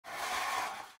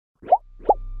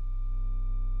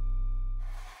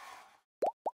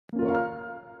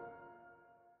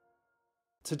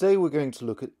Today we're going to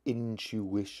look at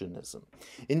Intuitionism.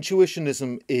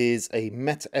 Intuitionism is a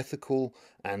meta-ethical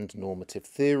and normative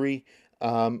theory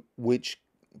which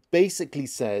basically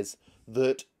says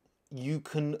that you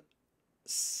can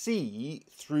see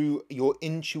through your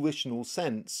intuitional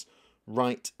sense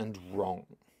right and wrong.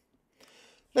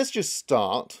 Let's just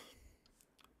start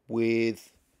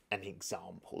with an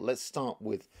example. Let's start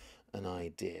with an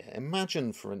idea.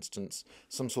 Imagine, for instance,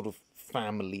 some sort of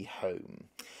family home.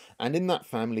 And in that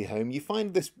family home, you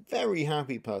find this very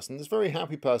happy person. This very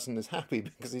happy person is happy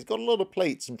because he's got a lot of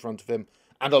plates in front of him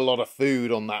and a lot of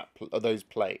food on those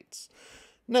plates.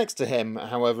 Next to him,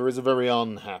 however, is a very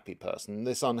unhappy person.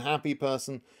 This unhappy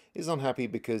person is unhappy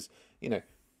because,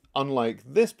 unlike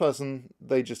this person,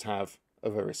 they just have a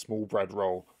very small bread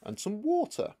roll and some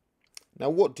water.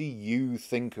 Now, what do you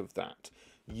think of that?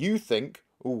 You think,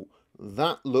 oh,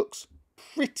 that looks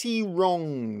pretty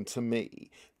wrong to me.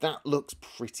 That looks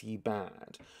pretty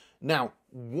bad. Now,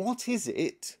 what is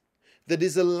it that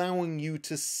is allowing you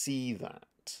to see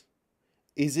that?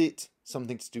 Is it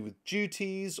something to do with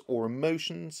duties or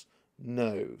emotions?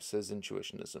 No, says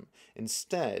Intuitionism.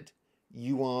 Instead,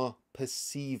 you are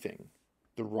perceiving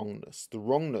the wrongness. The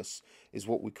wrongness is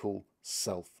what we call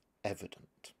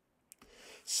self-evident.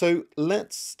 So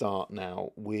let's start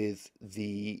now with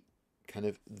the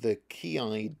key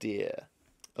idea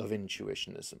of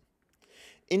Intuitionism.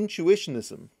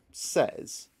 Intuitionism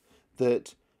says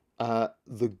that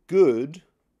the good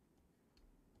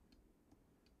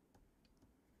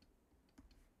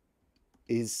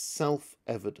is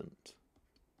self-evident.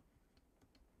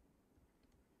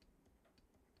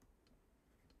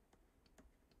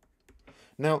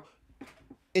 Now,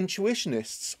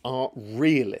 Intuitionists are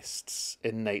realists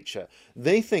in nature.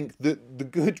 They think that the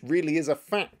good really is a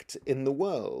fact in the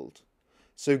world.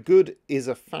 So good is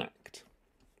a fact.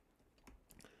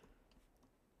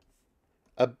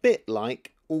 A bit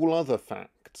like all other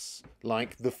facts,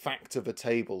 like the fact of a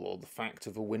table or the fact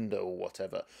of a window or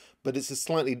whatever. But it's a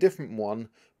slightly different one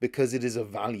because it is a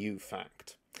value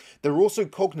fact. They're also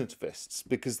cognitivists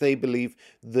because they believe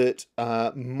that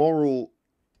moral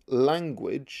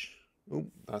language... Oh,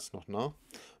 that's not an R.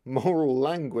 Moral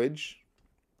language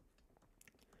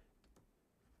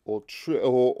or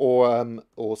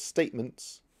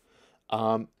statements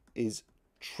is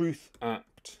truth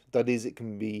apt. That is, it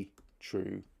can be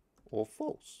true or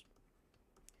false.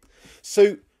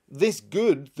 So this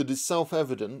good that is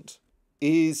self-evident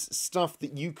is stuff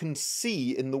that you can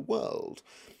see in the world.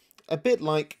 A bit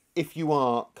like if you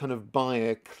are kind of by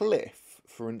a cliff,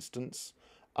 for instance,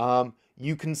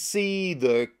 you can see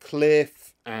the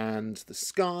cliff and the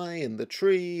sky and the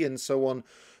tree and so on,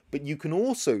 but you can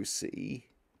also see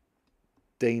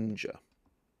danger.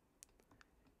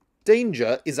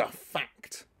 Danger is a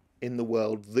fact in the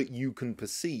world that you can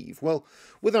perceive. Well,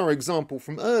 with our example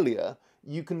from earlier,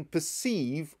 you can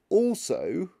perceive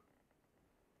also,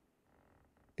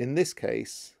 in this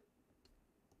case,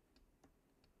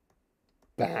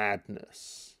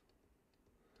 badness.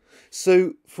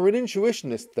 So for an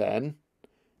intuitionist then,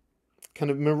 kind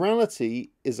of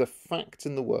morality is a fact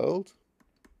in the world.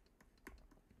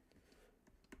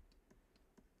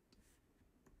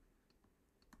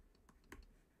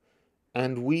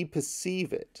 And we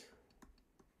perceive it.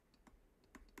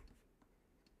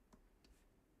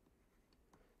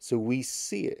 So we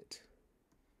see it.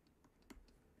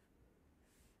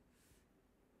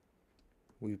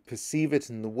 We perceive it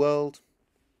in the world.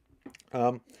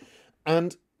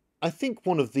 And I think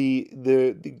one of the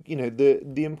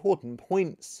important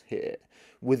points here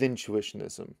with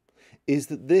Intuitionism is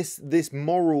that this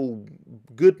moral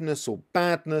goodness or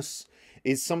badness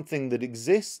is something that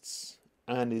exists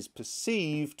and is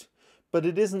perceived, but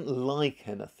it isn't like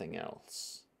anything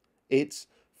else. It's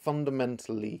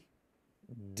fundamentally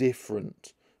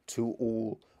different to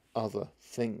all other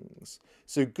things.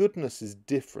 So goodness is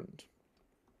different.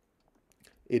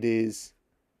 It is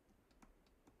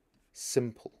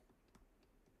simple.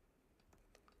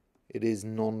 It is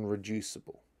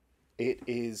non-reducible. It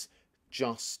is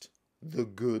just the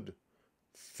good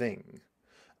thing.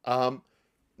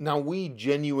 Now, we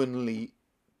genuinely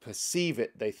perceive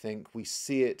it, they think. We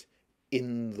see it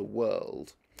in the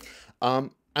world.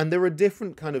 And there are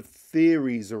different kind of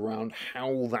theories around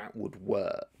how that would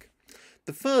work.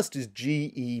 The first is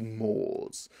G.E.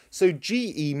 Moore's. So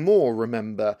G.E. Moore,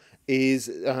 remember, is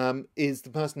the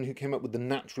person who came up with the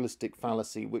naturalistic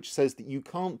fallacy, which says that you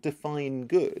can't define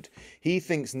good. He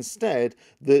thinks instead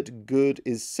that good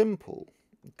is simple.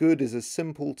 Good is a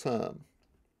simple term.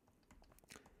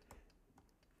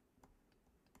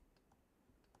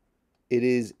 It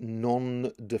is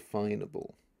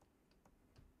non-definable.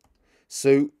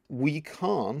 So we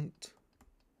can't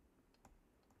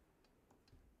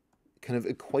kind of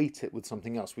equate it with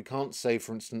something else. We can't say,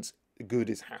 for instance, good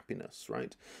is happiness,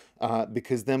 right?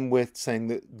 Because then we're saying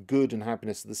that good and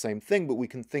happiness are the same thing, but we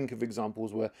can think of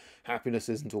examples where happiness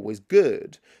isn't always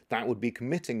good. That would be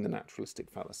committing the naturalistic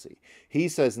fallacy. He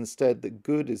says instead that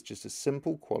good is just a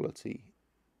simple quality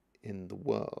in the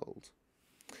world.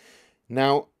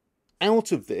 Now,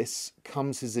 out of this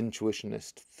comes his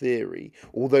intuitionist theory,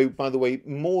 although, by the way,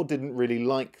 Moore didn't really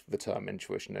like the term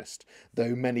intuitionist,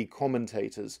 though many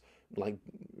commentators like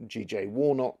G.J.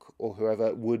 Warnock or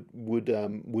whoever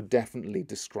would definitely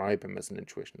describe him as an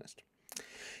intuitionist.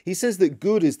 He says that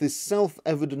good is this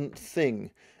self-evident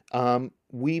thing.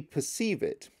 We perceive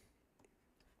it,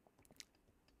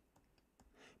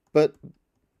 but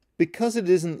because it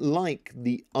isn't like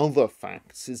the other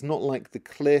facts, it's not like the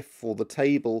cliff or the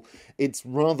table, it's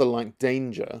rather like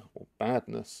danger or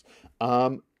badness,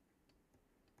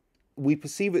 we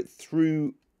perceive it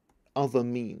through other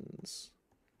means.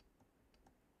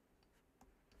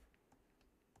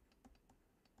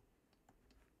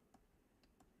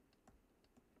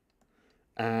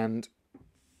 And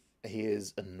he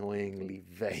is annoyingly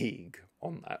vague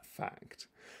on that fact.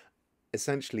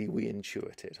 Essentially, we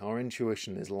intuit it. Our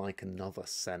intuition is like another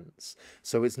sense.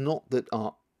 So it's not that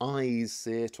our eyes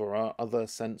see it or our other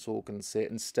sense organs see it.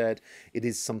 Instead, it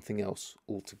is something else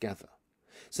altogether.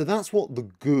 So that's what the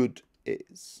good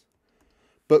is.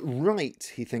 But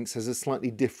right, he thinks, has a slightly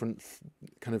different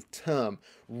kind of term.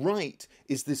 Right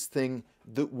is this thing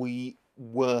that we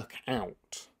work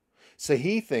out. So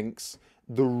he thinks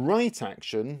the right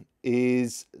action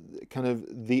is kind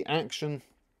of the action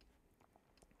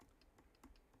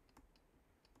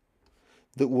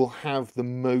that will have the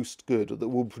most good, or that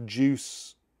will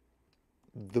produce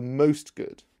the most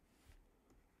good.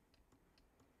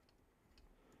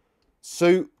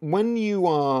 So when you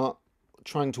are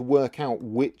trying to work out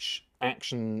which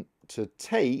action to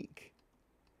take,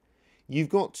 you've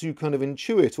got to kind of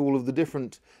intuit all of the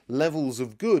different levels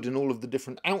of good and all of the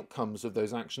different outcomes of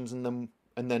those actions, and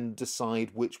then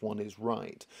decide which one is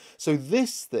right. So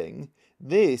this thing,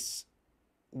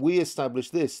 we establish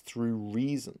this through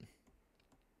reason.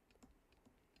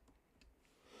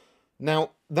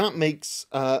 Now, that makes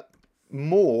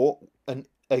Moore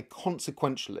a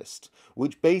consequentialist,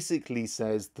 which basically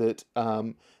says that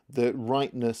the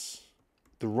rightness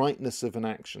of an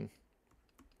action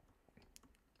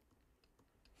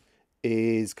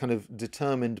is kind of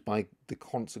determined by the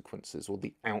consequences or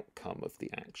the outcome of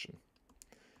the action.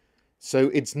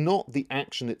 So it's not the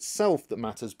action itself that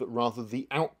matters, but rather the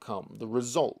outcome, the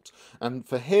result. And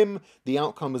for him, the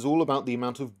outcome is all about the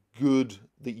amount of good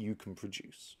that you can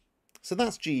produce. So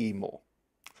that's G.E. Moore.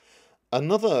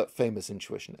 Another famous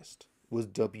intuitionist was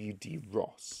W.D.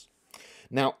 Ross.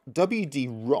 Now, W.D.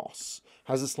 Ross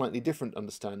has a slightly different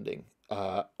understanding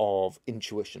of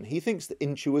intuition. He thinks that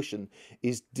intuition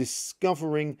is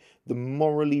discovering the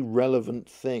morally relevant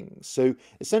thing. So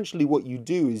essentially what you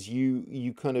do is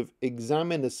you kind of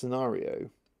examine a scenario.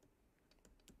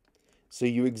 So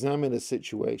you examine a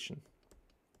situation.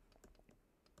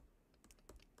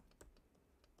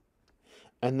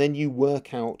 And then you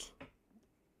work out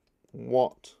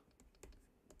what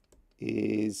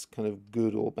is kind of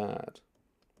good or bad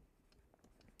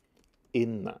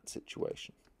in that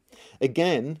situation.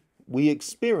 Again, we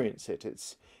experience it.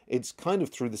 It's kind of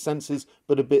through the senses,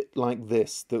 but a bit like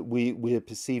this, that we're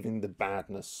perceiving the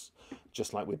badness,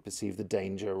 just like we perceive the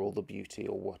danger or the beauty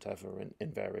or whatever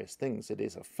in various things. It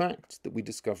is a fact that we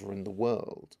discover in the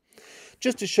world.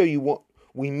 Just to show you what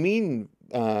we mean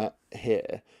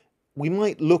here, we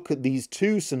might look at these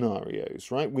two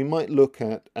scenarios, right? We might look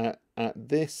at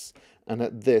this and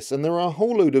at this, and there are a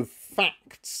whole load of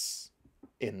facts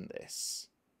in this.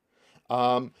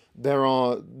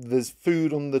 There's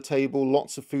food on the table,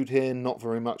 lots of food here, not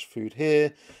very much food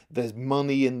here. There's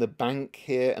money in the bank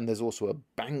here, and there's also a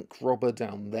bank robber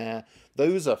down there.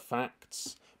 Those are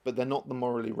facts, but they're not the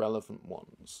morally relevant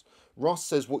ones. Ross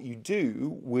says what you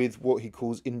do with what he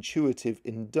calls intuitive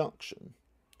induction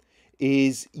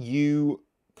is you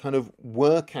kind of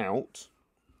work out,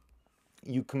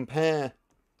 you compare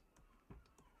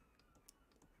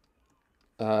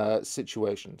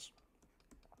situations,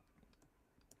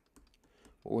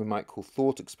 what we might call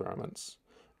thought experiments,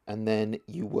 and then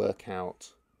you work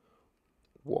out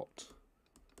what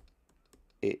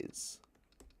is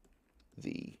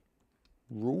the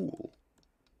rule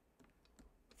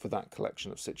for that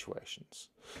collection of situations.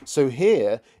 So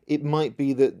here it might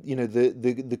be that, you know,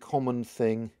 the common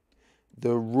thing,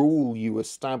 the rule you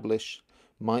establish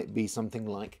might be something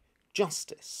like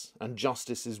justice, and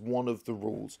justice is one of the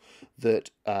rules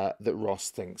that that Ross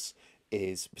thinks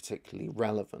is particularly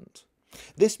relevant.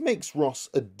 This makes Ross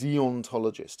a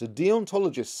deontologist. A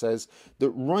deontologist says that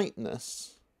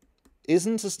rightness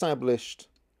isn't established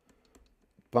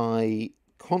by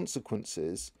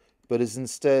consequences, but is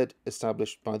instead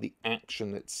established by the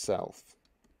action itself.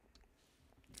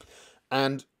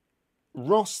 And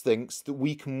Ross thinks that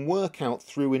we can work out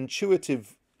through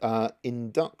intuitive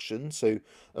induction, so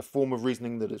a form of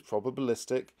reasoning that is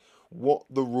probabilistic, what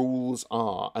the rules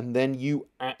are, and then you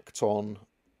act on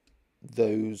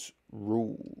those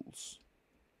rules.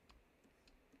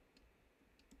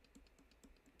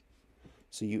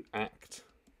 So you act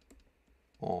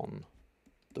on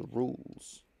the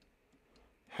rules,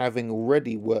 having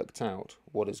already worked out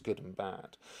what is good and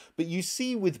bad. But you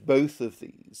see with both of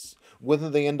these, whether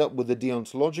they end up with a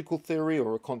deontological theory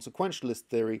or a consequentialist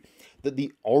theory, that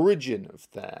the origin of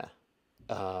their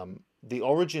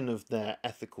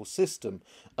ethical system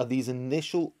are these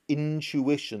initial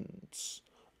intuitions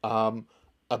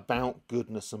about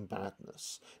goodness and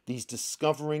badness, these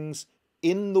discoverings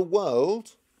in the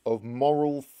world of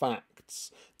moral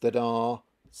facts that are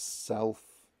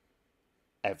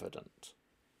self-evident.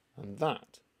 And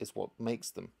that is what makes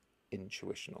them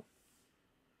intuitional.